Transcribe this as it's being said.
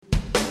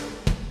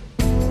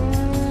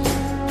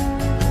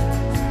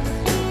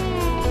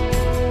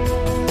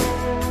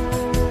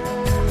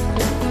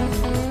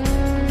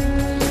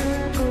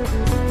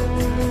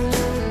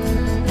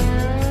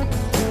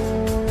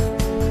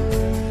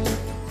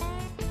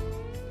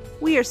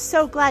We are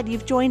so glad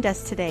you've joined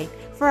us today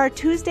for our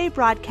Tuesday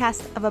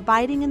broadcast of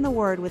Abiding in the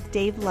Word with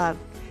Dave Love,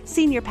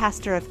 Senior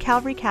Pastor of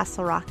Calvary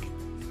Castle Rock.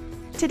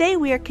 Today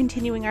we are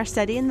continuing our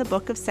study in the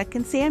book of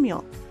 2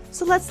 Samuel.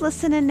 So let's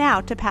listen in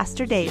now to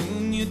Pastor Dave.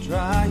 Soon your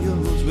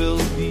trials will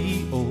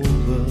be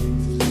over.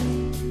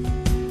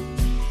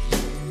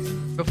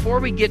 Before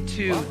we get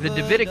to the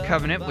Davidic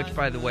covenant, which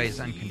by the way is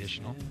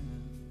unconditional,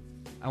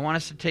 I want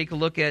us to take a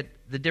look at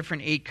the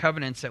different 8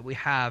 covenants that we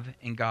have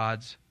in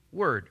God's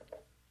Word.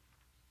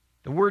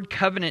 The word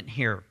covenant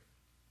here,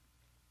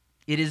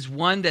 it is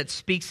one that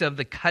speaks of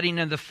the cutting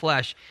of the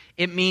flesh.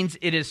 It means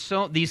it is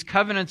so, these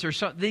covenants are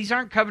so, these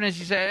aren't covenants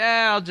you say,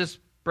 I'll just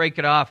break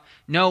it off.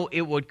 No,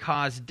 it would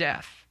cause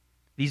death.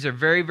 These are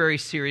very, very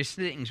serious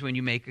things when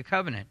you make a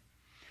covenant.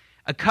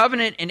 A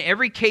covenant in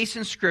every case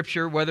in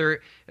Scripture,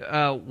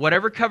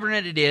 whatever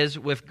covenant it is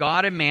with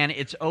God and man,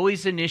 it's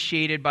always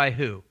initiated by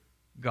who?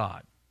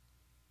 God.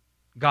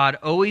 God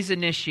always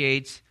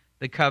initiates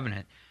the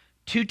covenant.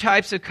 2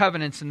 types of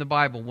covenants in the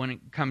Bible when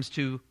it comes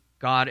to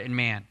God and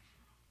man.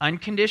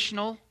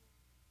 Unconditional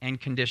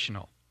and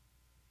conditional.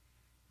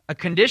 A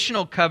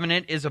conditional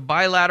covenant is a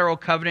bilateral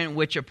covenant in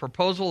which a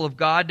proposal of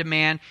God to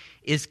man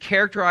is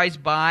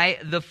characterized by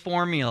the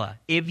formula.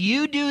 If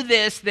you do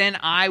this, then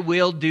I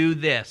will do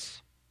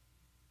this.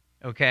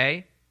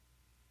 Okay?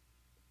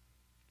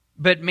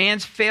 But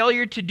man's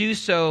failure to do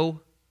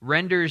so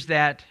renders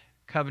that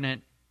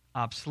covenant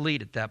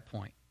obsolete at that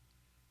point.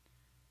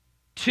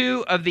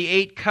 2 of the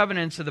 8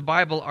 covenants of the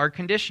Bible are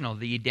conditional.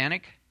 The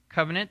Edenic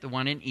covenant, the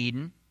one in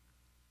Eden,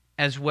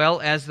 as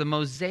well as the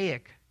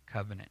Mosaic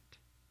covenant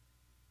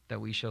that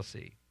we shall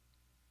see.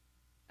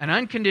 An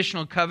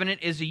unconditional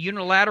covenant is a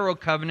unilateral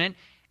covenant,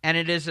 and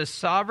it is a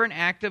sovereign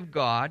act of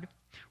God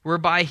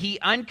whereby He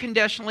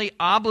unconditionally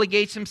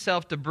obligates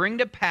Himself to bring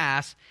to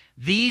pass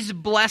these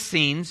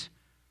blessings,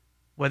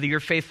 whether you're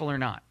faithful or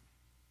not.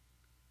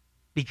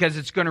 Because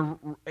it's going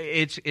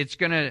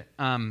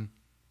to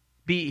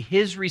be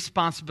His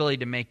responsibility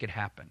to make it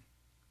happen.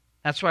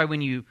 That's why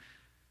when you,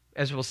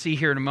 as we'll see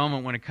here in a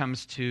moment, when it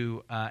comes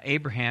to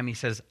Abraham, he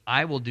says,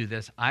 I will do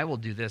this, I will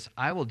do this,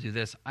 I will do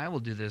this, I will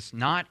do this,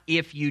 not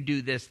if you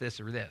do this, this,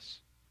 or this.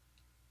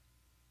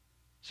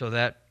 So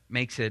that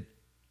makes it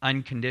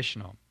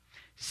unconditional.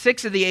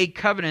 6 of the 8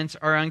 covenants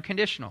are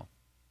unconditional.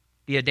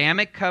 The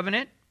Adamic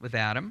covenant with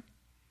Adam,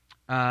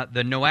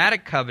 the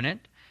Noahic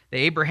covenant, the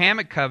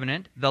Abrahamic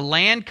covenant, the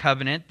land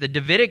covenant, the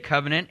Davidic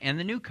covenant, and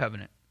the new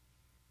covenant.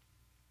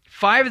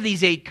 5 of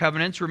these 8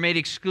 covenants were made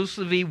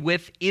exclusively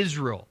with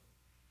Israel,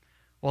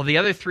 while the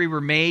other 3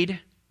 were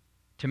made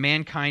to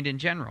mankind in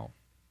general.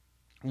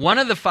 1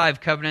 of the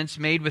 5 covenants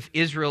made with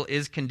Israel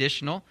is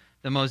conditional,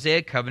 the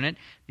Mosaic covenant.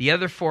 The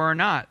other 4 are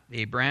not,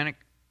 the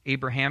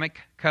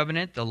Abrahamic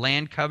covenant, the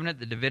land covenant,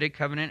 the Davidic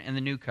covenant, and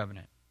the new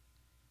covenant.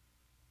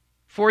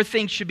 4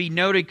 things should be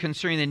noted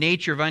concerning the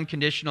nature of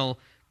unconditional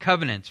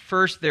covenants.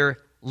 First, they're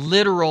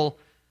literal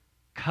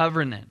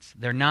covenants.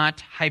 They're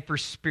not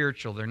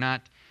hyper-spiritual. They're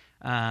not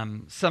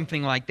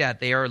something like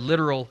that. They are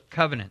literal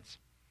covenants.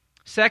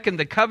 Second,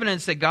 the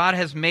covenants that God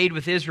has made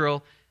with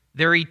Israel,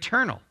 they're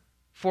eternal,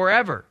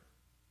 forever.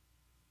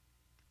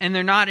 And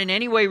they're not in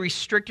any way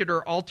restricted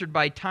or altered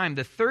by time.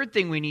 The third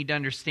thing we need to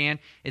understand,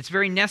 it's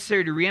very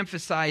necessary to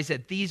reemphasize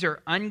that these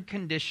are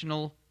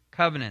unconditional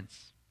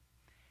covenants.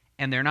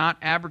 And they're not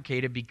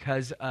abrogated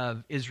because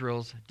of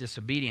Israel's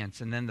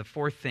disobedience. And then the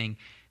fourth thing,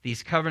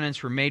 these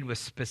covenants were made with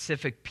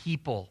specific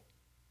people,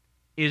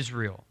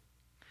 Israel.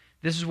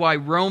 This is why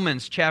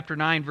Romans chapter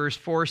 9 verse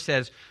 4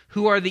 says,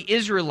 who are the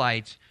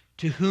Israelites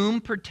to whom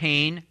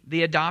pertain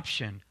the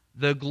adoption,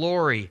 the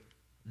glory,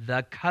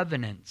 the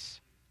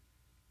covenants,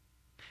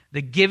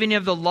 the giving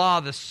of the law,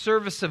 the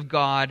service of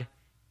God,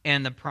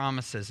 and the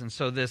promises. And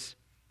so this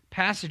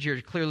passage here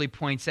clearly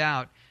points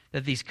out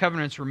that these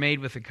covenants were made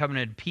with the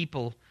covenanted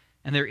people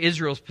and they're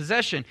Israel's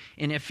possession.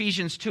 In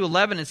Ephesians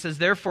 2:11 it says,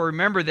 therefore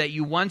remember that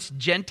you once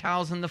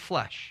Gentiles in the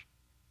flesh,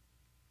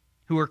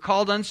 who were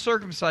called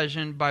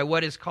uncircumcision by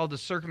what is called the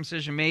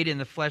circumcision made in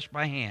the flesh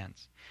by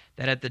hands,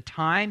 that at the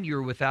time you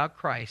were without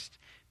Christ,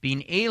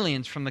 being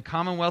aliens from the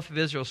commonwealth of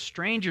Israel,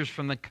 strangers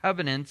from the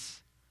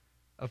covenants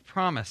of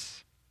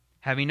promise,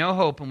 having no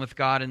hope and with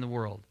God in the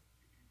world.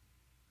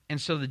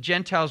 And so the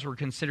Gentiles were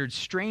considered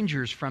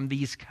strangers from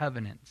these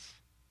covenants.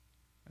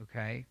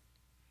 Okay?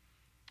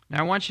 Now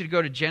I want you to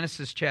go to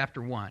Genesis chapter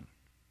 1.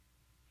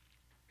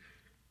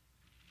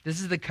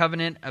 This is the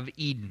covenant of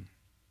Eden.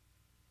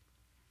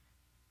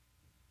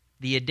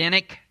 The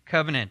Edenic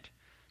covenant.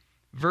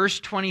 Verse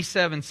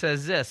 27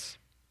 says this,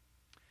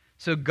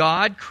 so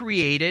God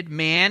created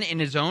man in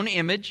His own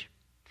image.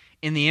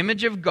 In the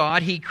image of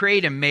God, He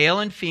created him. Male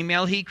and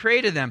female, He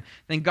created them.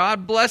 Then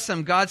God blessed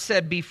them. God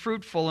said, be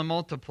fruitful and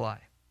multiply.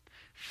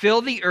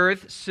 Fill the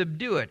earth,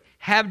 subdue it.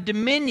 Have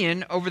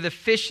dominion over the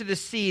fish of the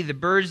sea, the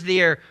birds of the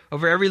air,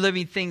 over every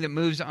living thing that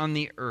moves on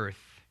the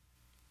earth.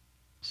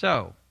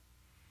 So,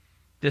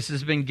 this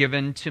has been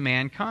given to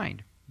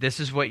mankind. This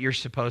is what you're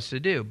supposed to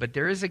do. But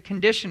there is a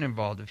condition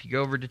involved. If you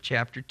go over to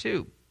chapter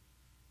 2,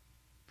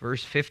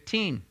 verse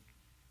 15.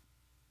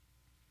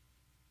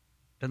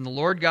 Then the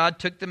Lord God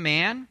took the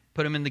man,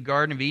 put him in the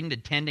Garden of Eden to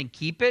tend and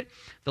keep it.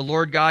 The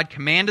Lord God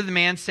commanded the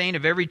man, saying,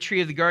 of every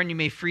tree of the garden you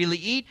may freely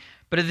eat,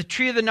 but of the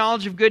tree of the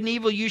knowledge of good and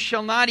evil you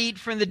shall not eat,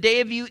 for in the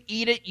day of you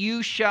eat it,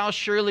 you shall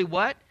surely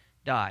what?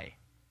 Die.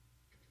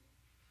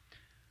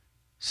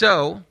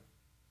 So,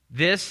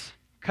 this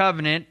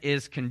covenant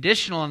is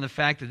conditional on the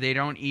fact that they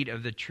don't eat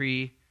of the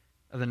tree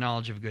of the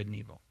knowledge of good and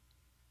evil.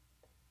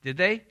 Did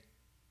they?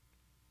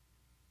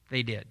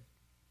 They did.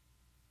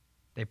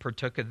 They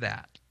partook of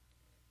that.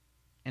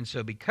 And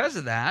so because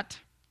of that,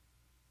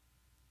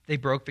 they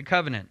broke the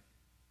covenant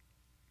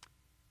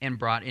and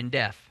brought in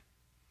death.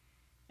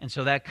 And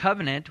so that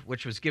covenant,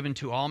 which was given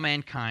to all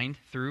mankind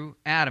through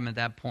Adam at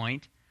that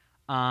point,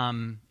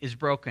 is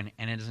broken,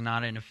 and it is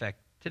not in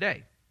effect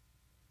today.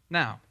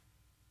 Now,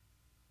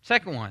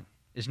 second one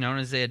is known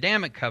as the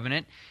Adamic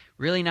covenant.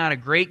 Really not a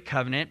great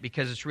covenant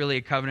because it's really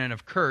a covenant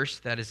of curse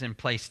that is in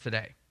place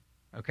today.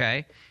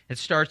 Okay? It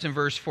starts in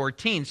verse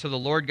 14. So the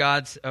Lord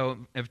God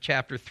of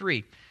chapter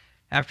 3.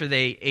 After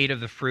they ate of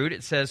the fruit,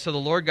 it says, so the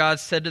Lord God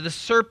said to the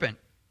serpent,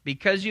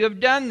 because you have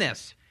done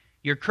this,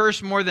 you're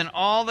cursed more than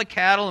all the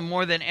cattle and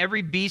more than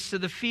every beast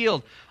of the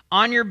field.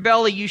 On your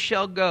belly you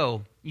shall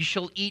go. You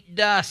shall eat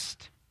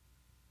dust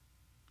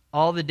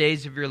all the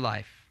days of your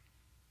life.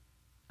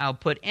 I'll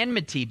put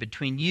enmity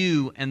between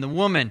you and the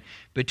woman,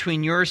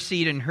 between your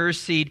seed and her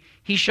seed.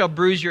 He shall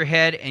bruise your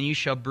head, and you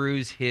shall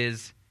bruise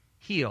his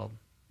heel.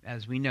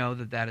 As we know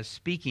that is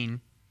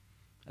speaking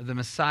of the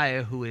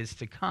Messiah who is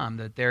to come,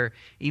 that there,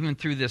 even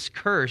through this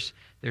curse,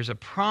 there's a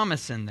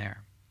promise in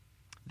there.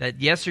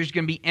 That yes, there's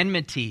going to be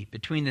enmity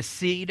between the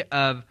seed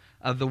of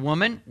the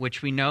woman,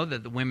 which we know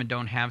that the women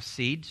don't have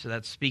seed, so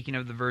that's speaking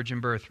of the virgin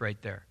birth right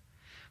there.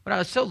 What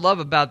I so love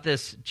about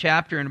this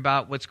chapter and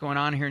about what's going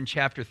on here in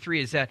chapter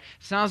 3 is that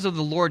it's not as though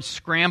the Lord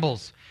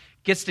scrambles,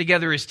 gets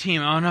together his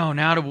team, oh no,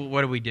 now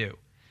what do we do?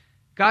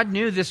 God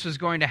knew this was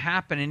going to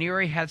happen, and he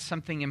already had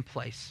something in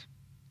place.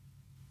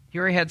 He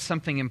already had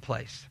something in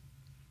place.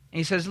 And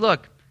he says,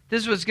 look,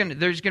 there's going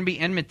to be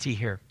enmity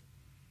here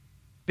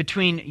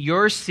between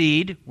your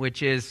seed,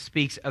 which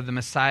speaks of the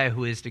Messiah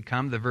who is to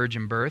come, the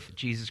virgin birth,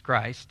 Jesus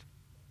Christ,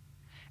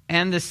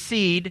 and the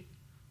seed,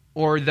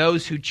 or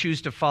those who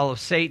choose to follow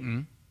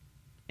Satan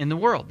in the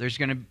world. There's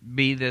going to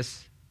be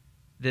this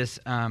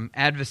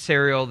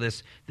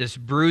adversarial, this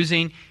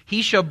bruising.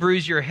 He shall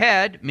bruise your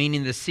head,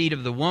 meaning the seed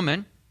of the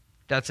woman.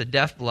 That's a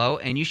death blow.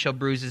 And you shall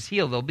bruise his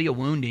heel. There'll be a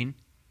wounding.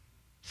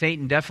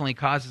 Satan definitely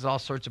causes all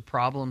sorts of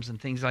problems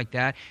and things like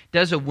that.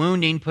 Does a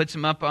wounding, puts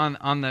him up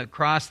on the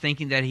cross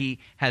thinking that he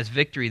has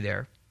victory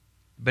there.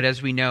 But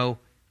as we know,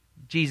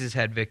 Jesus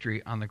had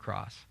victory on the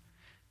cross.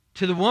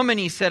 To the woman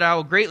he said, I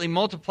will greatly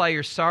multiply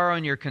your sorrow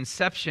and your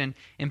conception.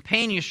 In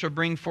pain you shall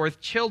bring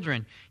forth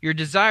children. Your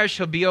desire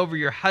shall be over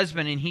your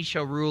husband, and he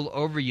shall rule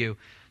over you.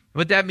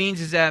 What that means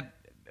is that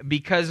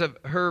because of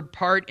her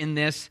part in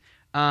this,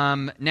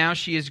 now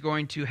she is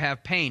going to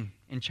have pain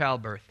in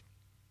childbirth.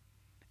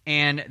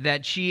 And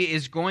that she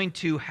is going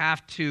to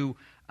have to,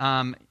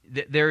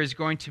 there is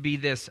going to be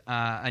this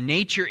a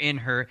nature in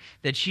her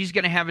that she's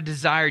going to have a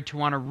desire to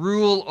want to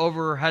rule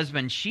over her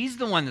husband. She's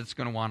the one that's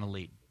going to want to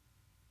lead.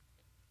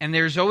 And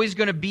there's always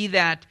going to be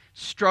that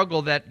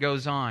struggle that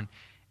goes on.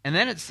 And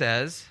then it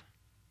says,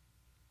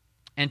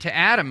 and to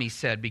Adam he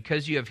said,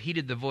 because you have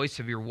heeded the voice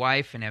of your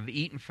wife and have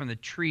eaten from the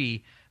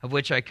tree of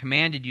which I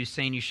commanded you,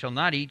 saying you shall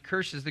not eat,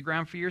 curses the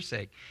ground for your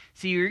sake.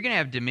 See, you're going to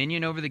have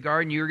dominion over the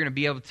garden. You're going to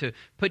be able to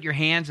put your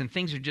hands, and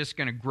things are just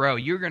going to grow.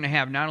 You're going to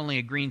have not only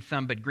a green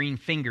thumb, but green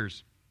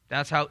fingers.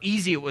 That's how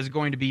easy it was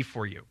going to be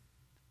for you.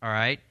 All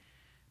right?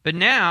 But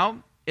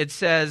now it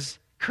says,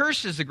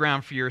 curses the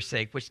ground for your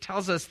sake, which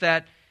tells us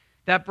that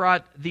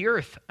brought the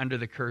earth under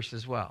the curse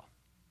as well,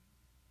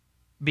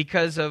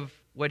 because of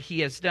what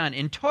he has done.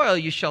 In toil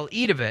you shall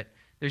eat of it.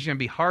 There's going to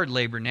be hard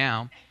labor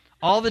now.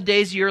 All the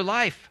days of your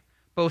life,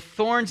 both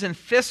thorns and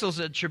thistles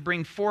it shall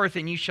bring forth,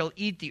 and you shall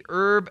eat the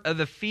herb of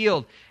the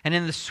field. And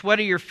in the sweat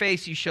of your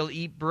face you shall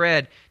eat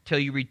bread till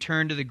you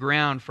return to the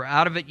ground. For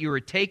out of it you were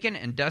taken,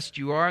 and dust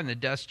you are, and the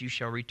dust you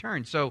shall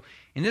return. So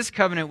in this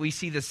covenant we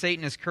see that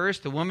Satan is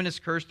cursed. The woman is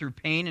cursed through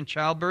pain and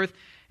childbirth.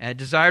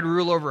 Desire to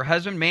rule over her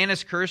husband. Man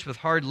is cursed with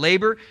hard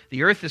labor.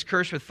 The earth is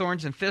cursed with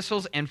thorns and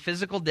thistles, and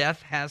physical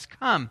death has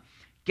come.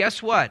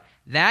 Guess what?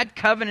 That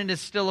covenant is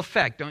still in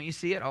effect. Don't you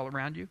see it all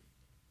around you?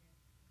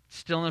 It's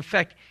still in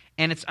effect,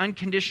 and it's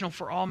unconditional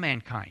for all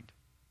mankind.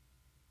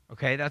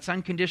 Okay, that's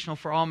unconditional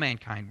for all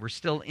mankind. We're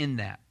still in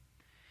that.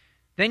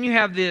 Then you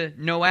have the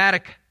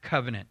Noahic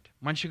covenant.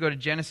 Once you go to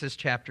Genesis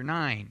chapter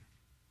 9.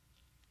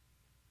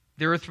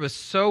 The earth was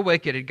so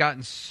wicked, it had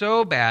gotten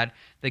so bad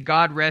that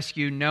God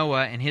rescued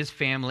Noah and his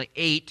family,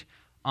 8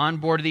 on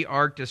board of the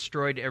ark,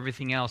 destroyed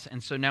everything else.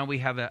 And so now we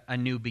have a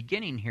new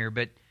beginning here,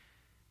 but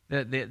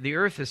the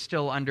earth is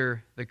still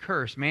under the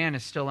curse. Man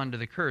is still under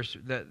the curse.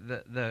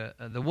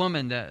 The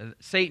woman,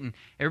 Satan,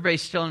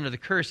 everybody's still under the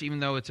curse, even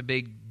though it's a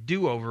big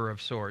do-over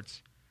of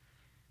sorts.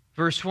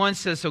 Verse 1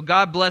 says, so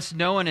God blessed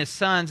Noah and his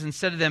sons and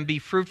said to them, be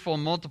fruitful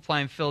and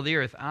multiply and fill the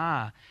earth.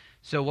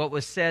 So what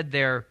was said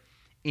there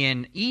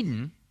in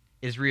Eden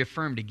is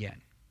reaffirmed again.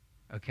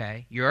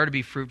 Okay? You are to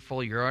be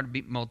fruitful. You are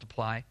to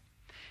multiply.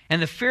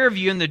 And the fear of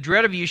you and the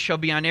dread of you shall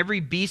be on every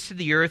beast of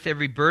the earth,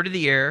 every bird of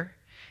the air,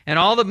 and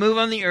all that move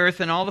on the earth,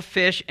 and all the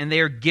fish, and they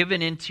are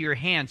given into your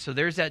hand. So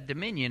there's that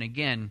dominion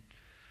again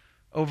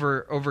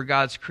over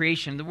God's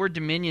creation. The word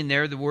dominion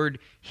there, the word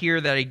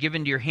here that I give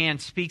into your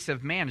hand, speaks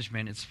of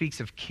management. It speaks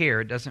of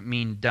care. It doesn't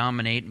mean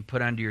dominate and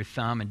put under your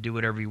thumb and do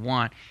whatever you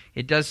want.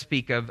 It does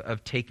speak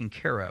of taking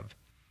care of.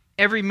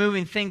 Every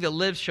moving thing that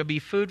lives shall be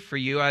food for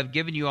you. I have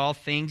given you all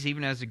things,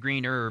 even as the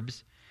green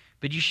herbs.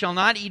 But you shall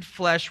not eat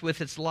flesh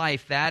with its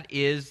life, that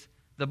is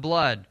the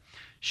blood.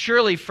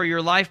 Surely for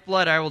your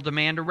lifeblood I will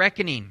demand a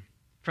reckoning.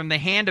 From the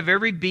hand of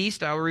every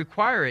beast I will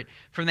require it.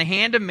 From the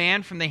hand of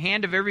man, from the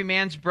hand of every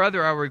man's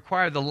brother I will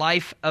require the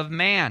life of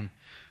man.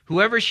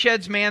 Whoever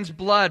sheds man's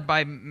blood,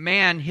 by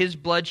man his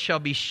blood shall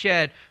be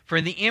shed. For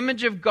in the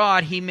image of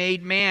God he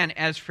made man.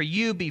 As for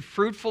you, be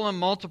fruitful and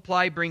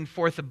multiply, bring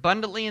forth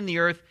abundantly in the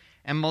earth,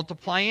 and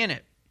multiply in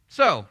it.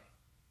 So,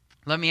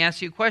 let me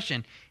ask you a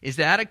question. Is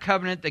that a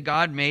covenant that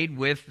God made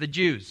with the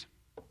Jews?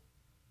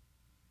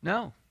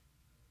 No.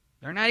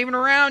 They're not even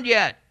around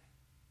yet.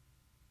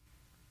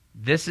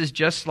 This is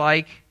just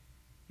like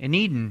in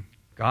Eden.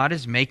 God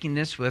is making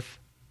this with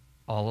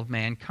all of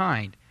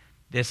mankind.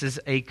 This is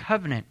a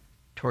covenant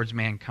towards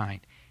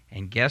mankind.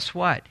 And guess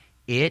what?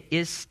 It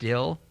is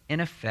still in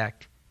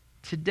effect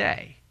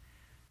today.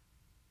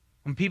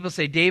 When people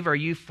say, Dave, are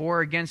you for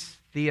or against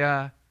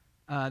the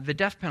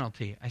death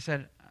penalty? I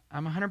said,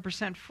 I'm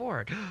 100%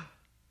 for it.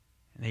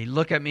 And they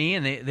look at me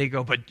and they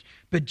go,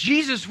 but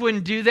Jesus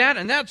wouldn't do that,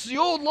 and that's the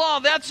old law.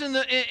 That's in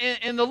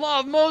the law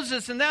of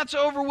Moses, and that's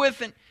over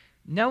with. And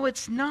no,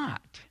 it's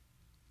not.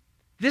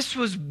 This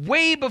was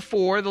way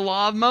before the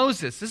law of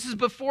Moses. This is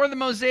before the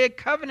Mosaic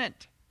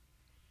covenant.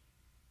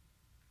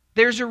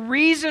 There's a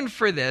reason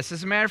for this.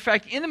 As a matter of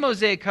fact, in the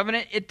Mosaic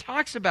covenant, it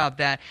talks about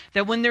that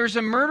when there's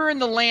a murder in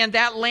the land,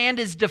 that land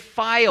is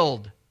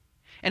defiled.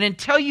 And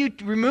until you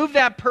remove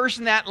that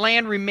person, that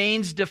land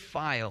remains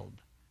defiled.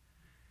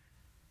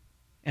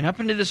 And up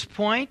until this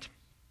point,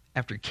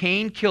 after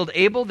Cain killed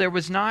Abel, there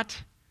was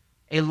not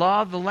a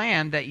law of the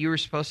land that you were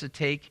supposed to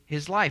take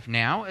his life.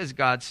 Now, as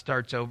God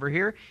starts over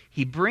here,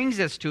 he brings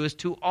this to us,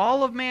 to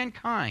all of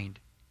mankind.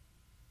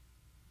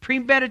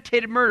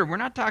 Premeditated murder. We're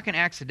not talking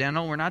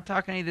accidental. We're not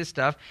talking any of this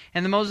stuff.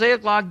 And the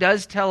Mosaic Law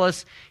does tell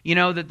us,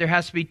 that there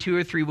has to be 2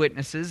 or 3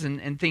 witnesses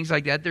and things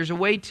like that. There's a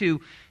way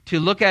to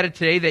look at it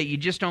today that you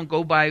just don't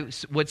go by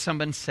what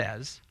someone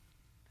says.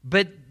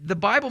 But the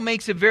Bible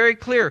makes it very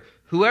clear.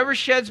 Whoever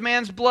sheds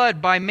man's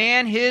blood, by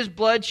man his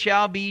blood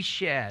shall be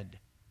shed.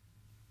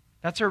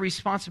 That's our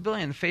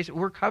responsibility in the face.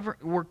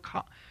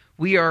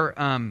 We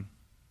are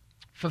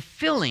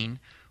fulfilling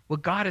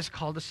what God has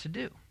called us to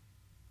do.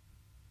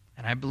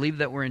 And I believe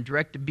that we're in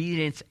direct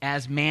obedience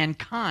as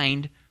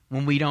mankind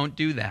when we don't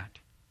do that.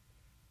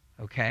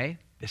 Okay?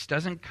 This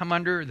doesn't come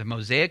under the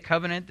Mosaic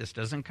covenant. This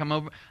doesn't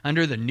come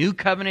under the new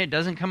covenant. It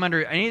doesn't come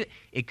under any.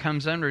 It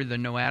comes under the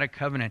Noahic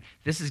covenant.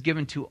 This is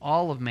given to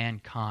all of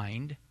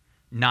mankind,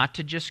 not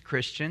to just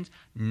Christians,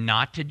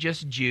 not to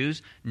just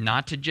Jews,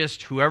 not to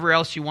just whoever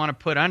else you want to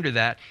put under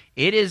that.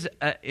 It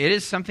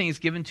is something that's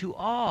given to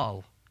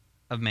all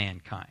of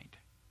mankind.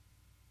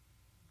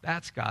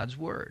 That's God's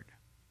word.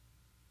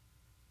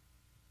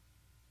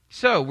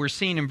 So we're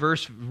seeing in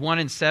verse 1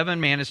 and 7,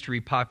 man is to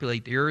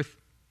repopulate the earth.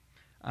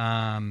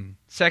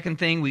 Second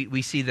thing,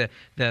 we see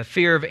the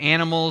fear of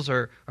animals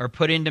are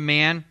put into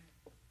man.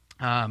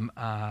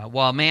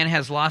 While man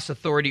has lost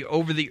authority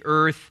over the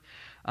earth,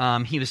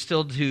 he was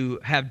still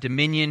to have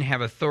dominion, have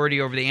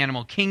authority over the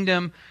animal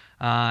kingdom.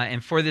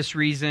 And for this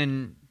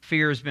reason,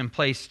 fear has been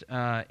placed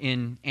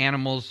in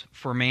animals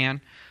for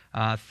man.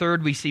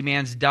 Third, we see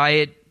man's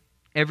diet,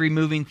 every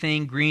moving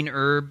thing, green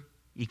herb.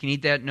 You can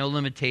eat that, no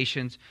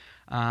limitations.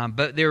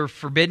 But they're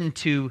forbidden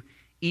to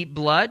eat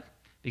blood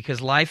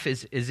because life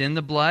is in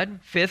the blood.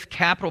 Fifth,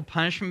 capital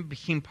punishment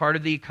became part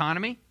of the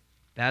economy.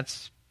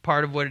 That's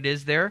part of what it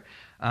is there.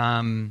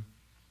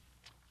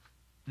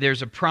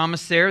 There's a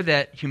promise there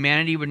that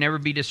humanity would never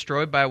be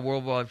destroyed by a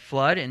worldwide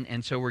flood,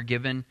 and so we're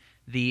given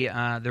the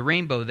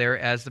rainbow there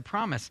as the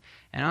promise.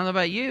 And I don't know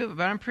about you,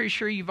 but I'm pretty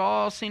sure you've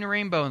all seen a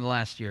rainbow in the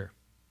last year.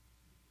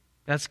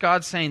 That's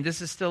God saying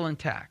this is still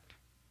intact.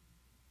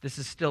 This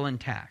is still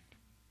intact.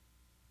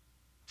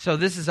 So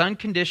this is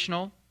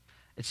unconditional.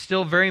 It's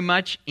still very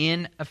much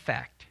in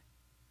effect.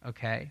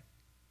 Okay?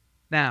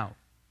 Now,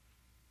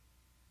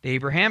 the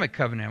Abrahamic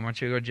covenant. I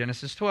want you to go to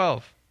Genesis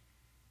 12.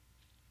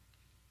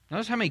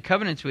 Notice how many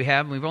covenants we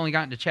have, and we've only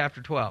gotten to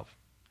chapter 12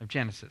 of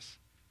Genesis.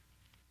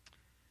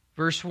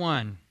 Verse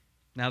 1.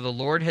 Now the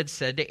Lord had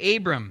said to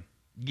Abram,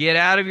 get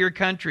out of your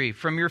country,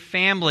 from your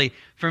family,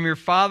 from your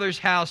father's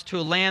house, to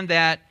a land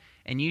that,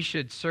 and you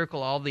should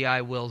circle all the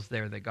I wills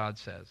there that God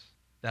says,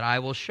 that I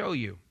will show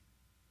you.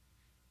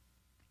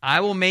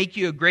 I will make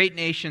you a great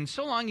nation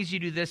so long as you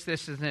do this,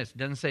 this, and this. It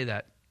doesn't say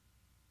that.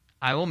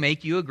 I will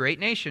make you a great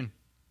nation.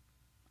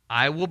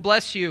 I will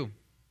bless you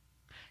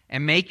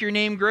and make your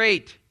name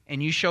great,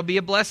 and you shall be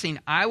a blessing.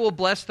 I will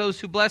bless those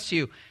who bless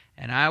you,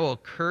 and I will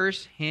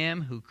curse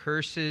him who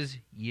curses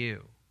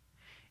you.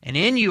 and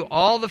in you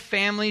all the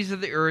families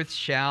of the earth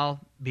shall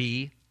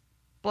be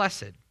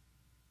blessed.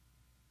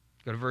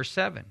 Go to verse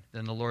 7.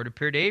 Then the Lord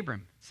appeared to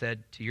Abram,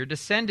 said, to your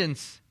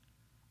descendants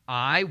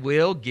I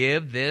will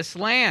give this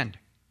land.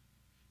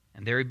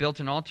 And there he built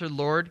an altar to the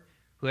Lord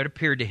who had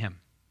appeared to him.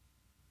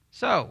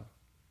 So,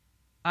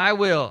 I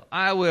will.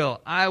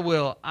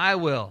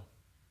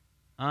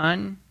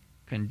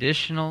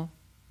 Unconditional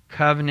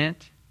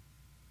covenant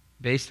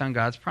based on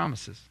God's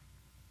promises.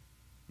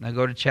 Now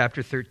go to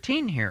chapter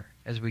 13 here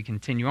as we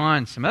continue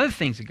on. Some other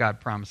things that God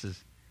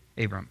promises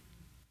Abram.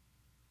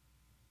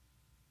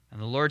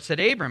 And the Lord said,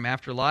 Abram,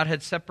 after Lot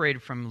had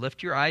separated from him,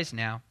 lift your eyes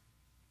now.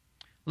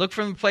 Look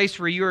from the place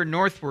where you are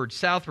northward,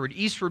 southward,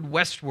 eastward,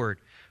 westward.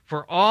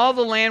 For all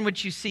the land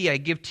which you see I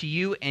give to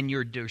you and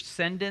your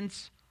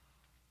descendants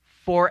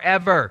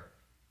forever.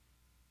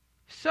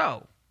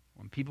 So,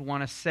 when people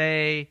want to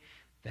say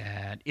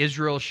that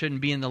Israel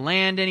shouldn't be in the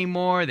land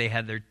anymore, they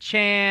had their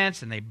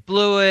chance and they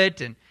blew it,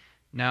 and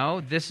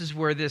no, this is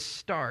where this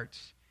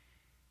starts.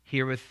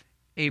 Here with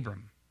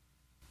Abram.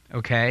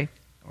 Okay?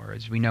 Or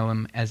as we know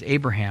him as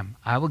Abraham.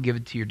 I will give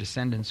it to your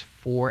descendants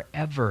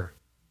forever.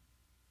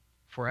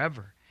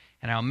 Forever.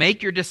 And I'll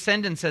make your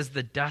descendants as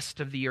the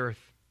dust of the earth.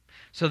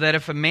 So that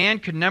if a man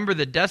could number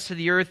the dust of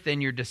the earth,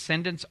 then your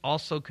descendants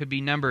also could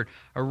be numbered.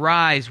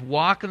 Arise,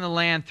 walk in the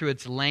land through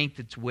its length,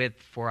 its width,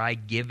 for I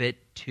give it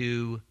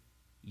to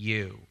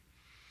you.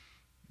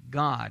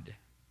 God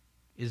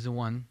is the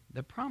one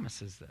that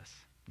promises this.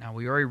 Now,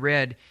 we already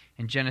read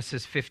in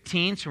Genesis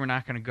 15, so we're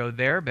not going to go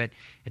there, but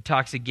it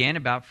talks again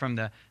about from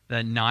the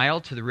Nile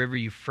to the river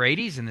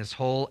Euphrates and this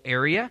whole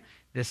area.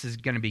 This is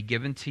going to be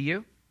given to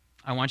you.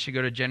 I want you to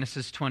go to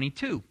Genesis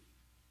 22.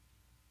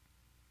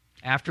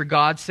 After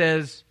God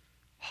says,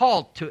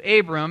 halt to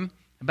Abram,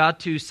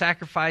 about to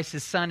sacrifice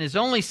his son, his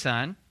only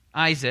son,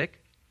 Isaac,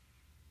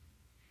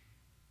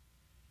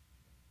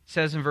 it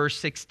says in verse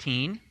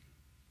 16,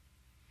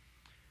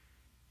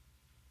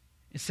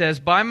 it says,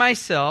 by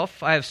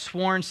myself I have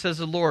sworn, says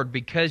the Lord,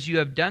 because you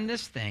have done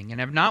this thing and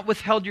have not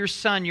withheld your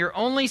son, your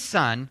only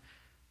son,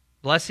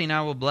 blessing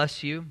I will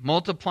bless you,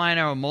 multiplying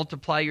I will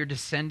multiply your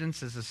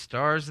descendants as the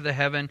stars of the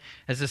heaven,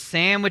 as the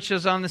sand which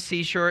is on the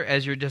seashore,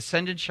 as your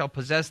descendants shall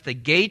possess the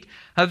gate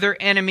of their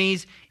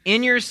enemies.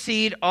 In your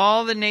seed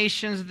all the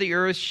nations of the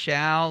earth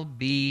shall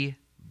be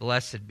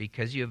blessed,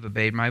 because you have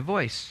obeyed my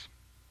voice.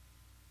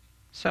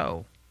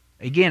 So,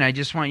 again, I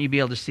just want you to be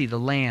able to see the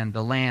land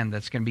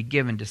that's going to be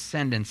given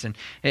descendants, and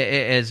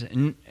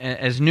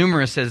as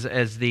numerous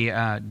as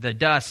the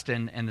dust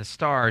and the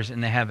stars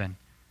in the heaven.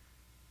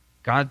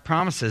 God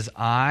promises,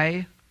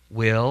 I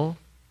will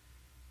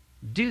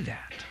do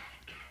that.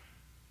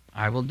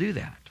 I will do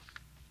that.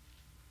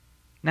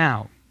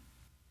 Now,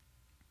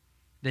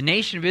 the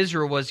nation of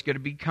Israel was going to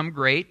become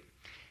great.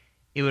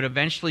 It would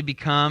eventually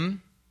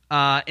become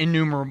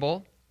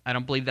innumerable. I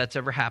don't believe that's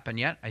ever happened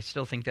yet. I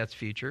still think that's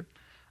future.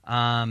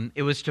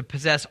 It was to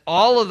possess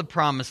all of the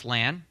promised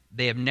land.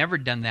 They have never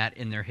done that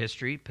in their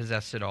history,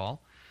 possessed it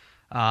all.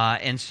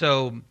 And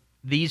so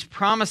these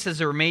promises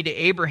that were made to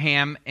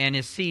Abraham and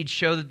his seed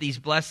show that these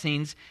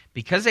blessings,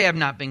 because they have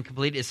not been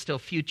completed, is still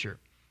future.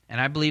 And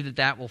I believe that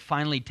that will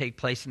finally take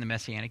place in the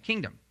Messianic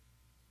kingdom,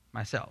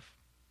 myself.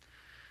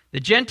 The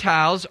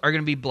Gentiles are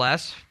going to be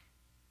blessed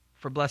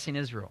for blessing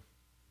Israel.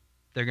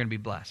 They're going to be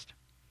blessed.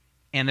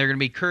 And they're going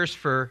to be cursed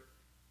for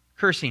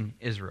cursing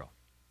Israel.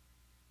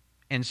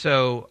 And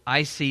so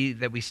I see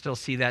that we still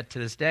see that to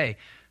this day.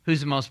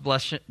 Who's the most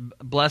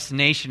blessed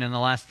nation in the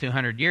last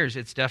 200 years?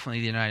 It's definitely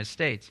the United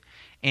States.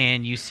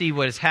 And you see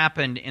what has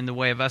happened in the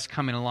way of us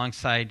coming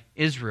alongside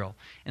Israel.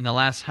 In the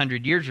last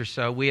 100 years or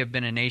so, we have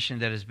been a nation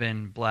that has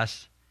been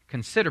blessed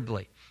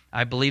considerably.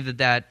 I believe that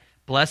that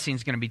blessing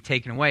is going to be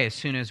taken away as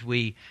soon as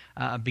we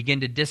begin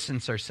to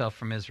distance ourselves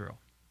from Israel.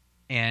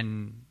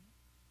 And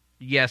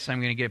yes, I'm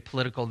going to get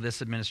political.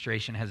 This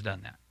administration has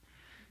done that.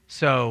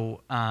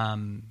 So,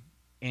 10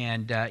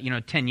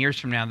 years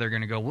from now, they're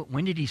going to go,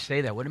 when did he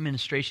say that? What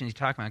administration is he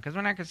talking about? Because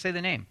we're not going to say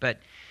the name. But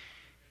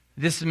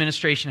this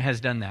administration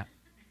has done that.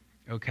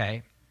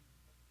 Okay?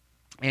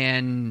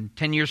 And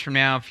 10 years from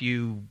now, if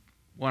you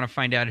want to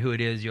find out who it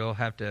is, you'll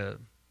have to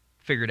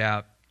figure it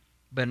out.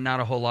 But not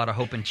a whole lot of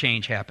hope and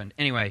change happened.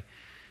 Anyway,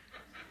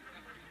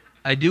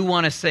 I do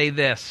want to say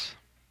this.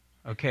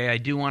 Okay? I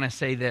do want to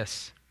say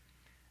this.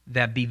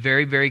 That be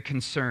very, very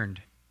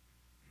concerned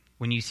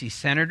when you see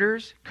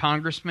senators,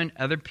 congressmen,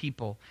 other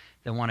people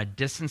that want to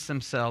distance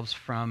themselves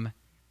from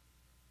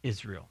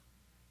Israel.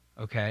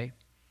 Okay?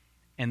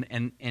 And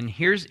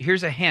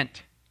here's a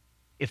hint.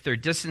 If they're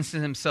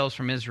distancing themselves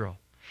from Israel,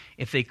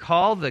 if they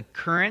call the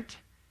current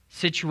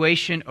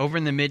situation over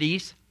in the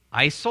Mideast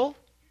ISIL,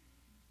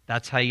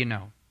 that's how you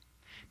know.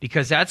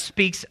 Because that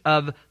speaks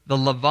of the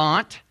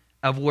Levant,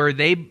 of where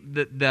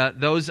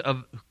those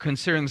of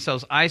considering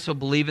themselves ISIL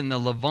believe in the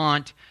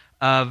Levant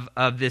of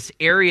this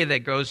area that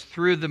goes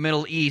through the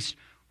Middle East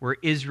where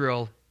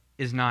Israel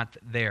is not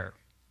there.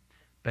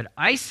 But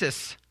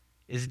ISIS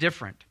is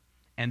different.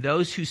 And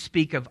those who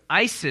speak of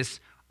ISIS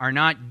are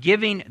not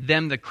giving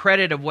them the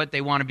credit of what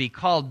they want to be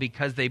called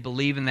because they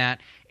believe in that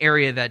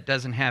area that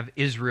doesn't have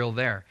Israel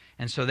there.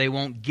 And so they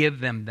won't give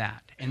them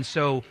that. And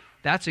so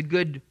that's a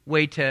good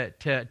way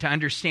to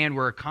understand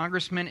where a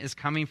congressman is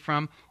coming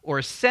from or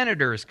a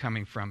senator is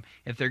coming from.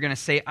 If they're going to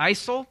say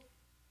ISIL,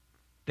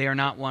 they are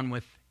not one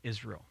with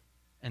Israel.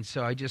 And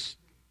so it's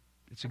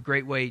a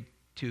great way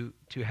to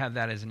have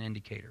that as an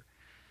indicator.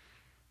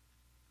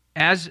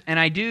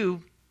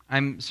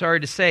 I'm sorry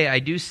to say, I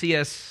do see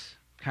us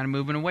kind of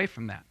moving away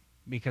from that,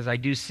 because I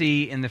do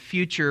see in the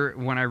future,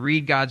 when I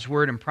read God's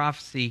word and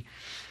prophecy,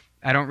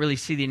 I don't really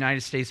see the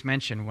United States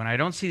mentioned. When I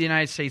don't see the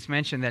United States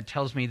mentioned, that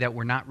tells me that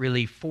we're not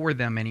really for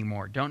them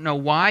anymore. Don't know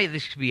why.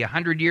 This could be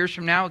 100 years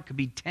from now. It could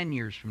be 10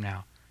 years from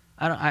now.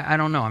 I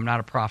don't know. I'm not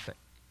a prophet,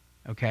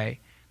 okay?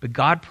 But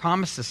God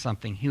promises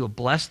something. He will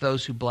bless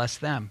those who bless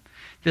them.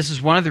 This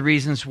is one of the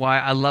reasons why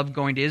I love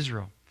going to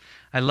Israel.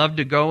 I love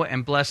to go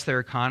and bless their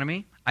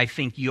economy. I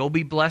think you'll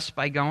be blessed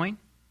by going.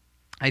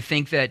 I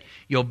think that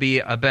you'll be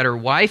a better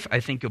wife. I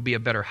think you'll be a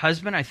better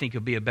husband. I think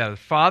you'll be a better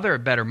father, a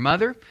better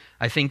mother.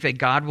 I think that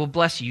God will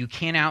bless you. You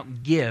can't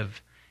outgive.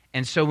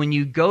 And so when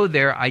you go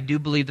there, I do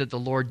believe that the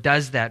Lord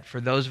does that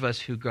for those of us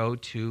who go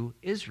to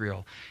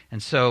Israel.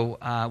 And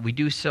so we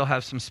do still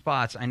have some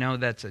spots. I know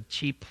that's a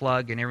cheap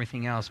plug and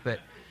everything else, but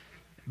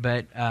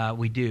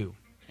we do.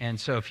 And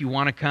so if you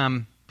want to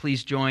come,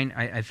 please join.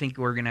 I think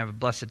we're going to have a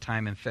blessed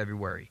time in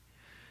February.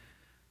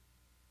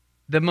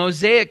 The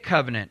Mosaic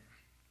covenant.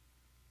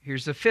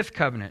 Here's the fifth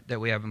covenant that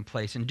we have in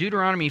place. In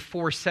Deuteronomy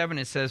 4:7,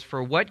 it says,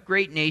 "For what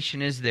great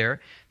nation is there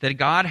that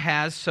God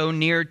has so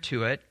near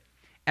to it,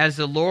 as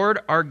the Lord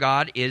our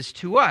God is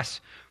to us?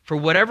 For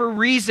whatever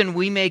reason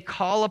we may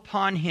call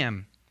upon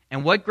him.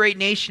 And what great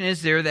nation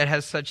is there that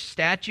has such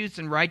statutes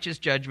and righteous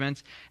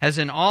judgments as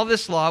in all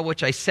this law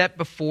which I set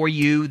before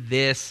you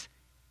this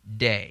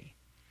day?"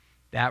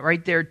 That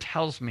right there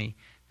tells me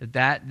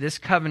that this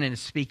covenant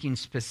is speaking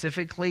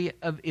specifically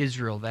of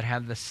Israel, that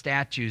have the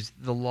statutes,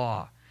 the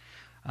law.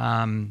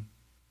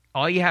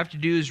 All you have to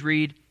do is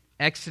read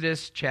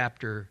Exodus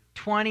chapter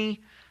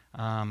 20,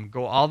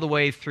 go all the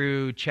way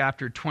through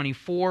chapter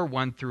 24,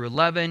 1 through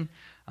 11.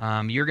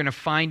 You're going to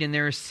find in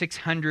there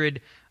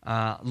 600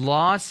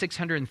 laws,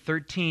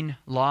 613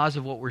 laws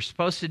of what we're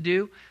supposed to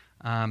do,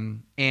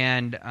 and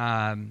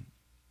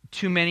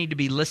too many to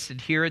be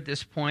listed here at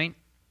this point.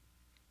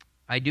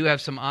 I do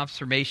have some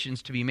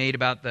observations to be made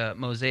about the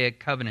Mosaic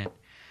covenant.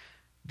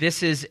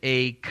 This is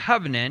a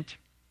covenant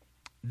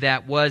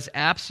that was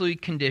absolutely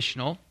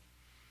conditional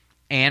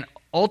and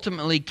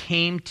ultimately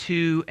came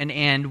to an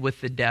end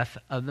with the death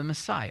of the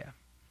Messiah.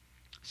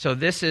 So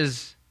this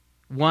is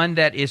one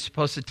that is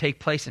supposed to take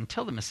place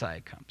until the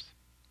Messiah comes.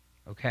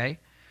 Okay?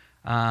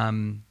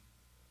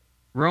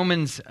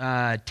 Romans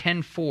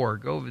 10:4.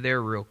 Go over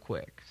there real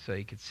quick so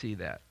you can see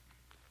that.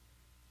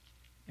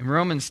 In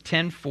Romans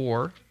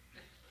 10:4,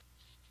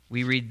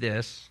 we read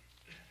this.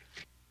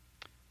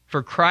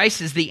 "For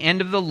Christ is the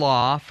end of the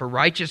law for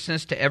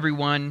righteousness to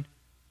everyone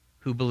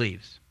who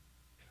believes."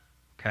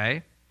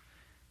 Okay?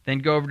 Then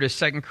go over to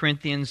 2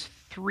 Corinthians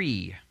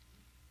 3.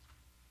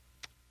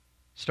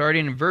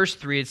 Starting in verse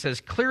 3, it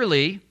says,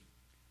 "Clearly,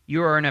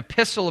 you are an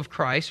epistle of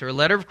Christ, or a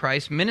letter of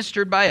Christ,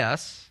 ministered by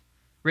us,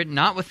 written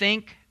not with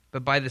ink,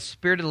 but by the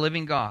Spirit of the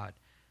living God,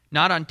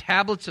 not on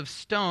tablets of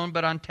stone,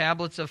 but on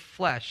tablets of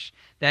flesh,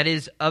 that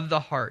is, of the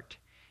heart.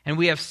 And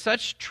we have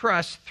such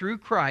trust through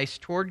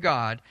Christ toward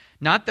God,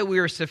 not that we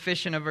are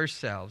sufficient of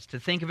ourselves, to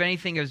think of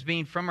anything as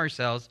being from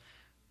ourselves,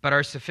 but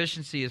our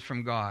sufficiency is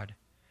from God,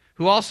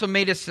 who also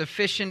made us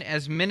sufficient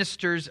as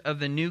ministers of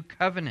the new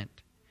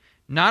covenant,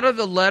 not of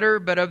the letter,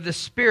 but of the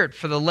Spirit.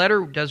 For the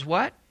letter does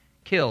what?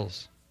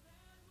 Kills.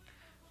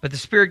 But the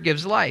Spirit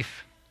gives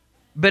life.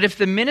 But if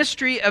the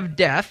ministry of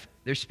death,"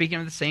 they're speaking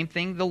of the same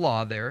thing, the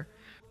law there,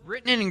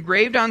 "written and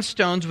engraved on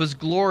stones was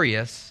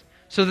glorious,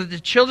 so that the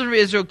children of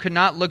Israel could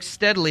not look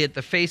steadily at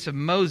the face of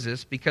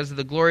Moses because of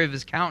the glory of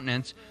his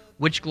countenance,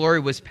 which glory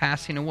was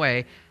passing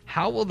away,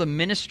 how will the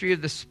ministry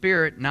of the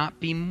Spirit not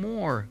be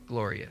more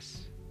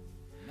glorious?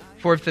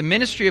 For if the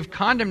ministry of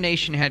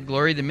condemnation had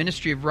glory, the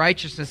ministry of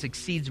righteousness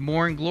exceeds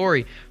more in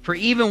glory. For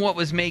even what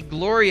was made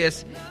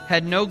glorious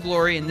had no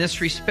glory in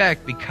this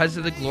respect, because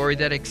of the glory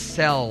that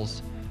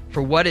excels.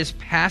 For what is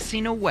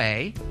passing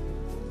away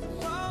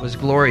was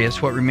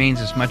glorious. What remains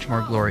is much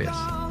more glorious."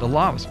 The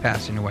law was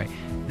passing away.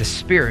 The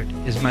Spirit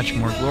is much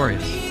more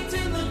glorious.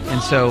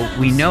 And so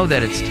we know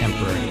that it's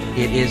temporary.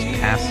 It is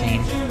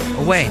passing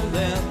away.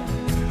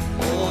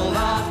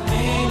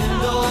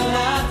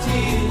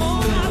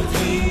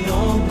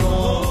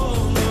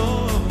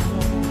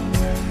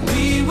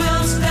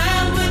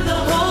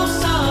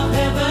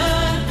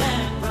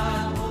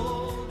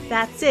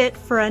 That's it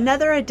for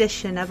another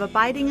edition of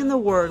Abiding in the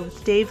Word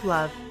with Dave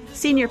Love,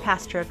 Senior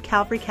Pastor of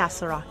Calvary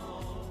Castle Rock.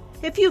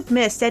 If you've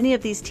missed any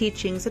of these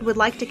teachings and would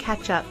like to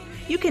catch up,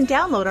 you can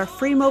download our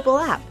free mobile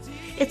app.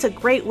 It's a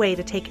great way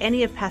to take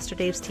any of Pastor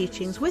Dave's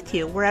teachings with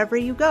you wherever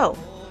you go.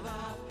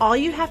 All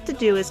you have to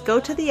do is go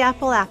to the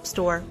Apple App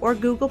Store or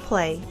Google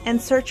Play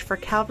and search for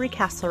Calvary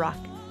Castle Rock.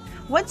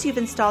 Once you've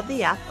installed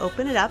the app,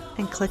 open it up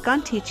and click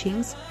on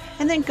Teachings,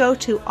 and then go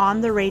to On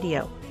the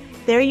Radio.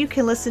 There you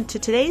can listen to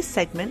today's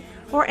segment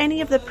or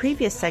any of the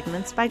previous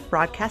segments by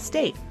broadcast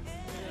date.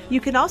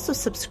 You can also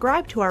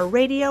subscribe to our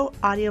radio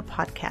audio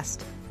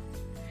podcast.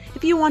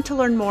 If you want to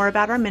learn more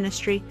about our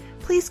ministry,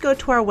 please go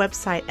to our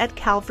website at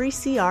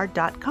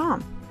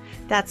calvarycr.com.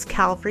 That's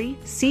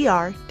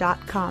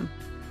calvarycr.com.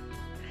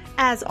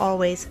 As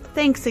always,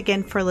 thanks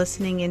again for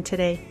listening in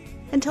today.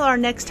 Until our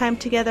next time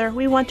together,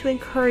 we want to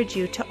encourage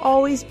you to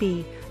always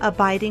be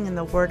abiding in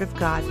the Word of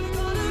God.